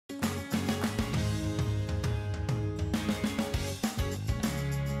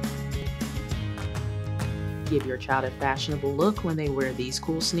Give your child a fashionable look when they wear these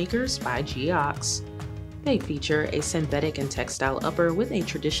cool sneakers by Geox. They feature a synthetic and textile upper with a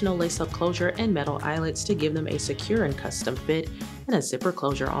traditional lace-up closure and metal eyelets to give them a secure and custom fit, and a zipper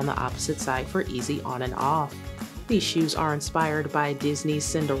closure on the opposite side for easy on and off. These shoes are inspired by Disney's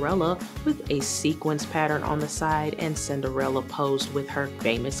Cinderella with a sequins pattern on the side and Cinderella posed with her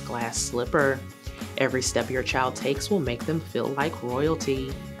famous glass slipper. Every step your child takes will make them feel like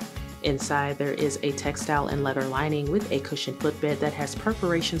royalty. Inside, there is a textile and leather lining with a cushioned footbed that has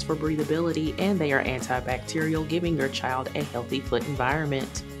perforations for breathability, and they are antibacterial, giving your child a healthy foot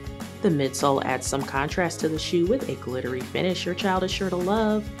environment. The midsole adds some contrast to the shoe with a glittery finish your child is sure to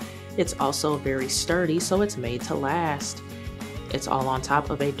love. It's also very sturdy, so it's made to last. It's all on top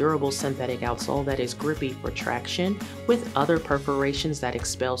of a durable synthetic outsole that is grippy for traction, with other perforations that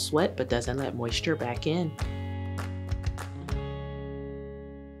expel sweat but doesn't let moisture back in.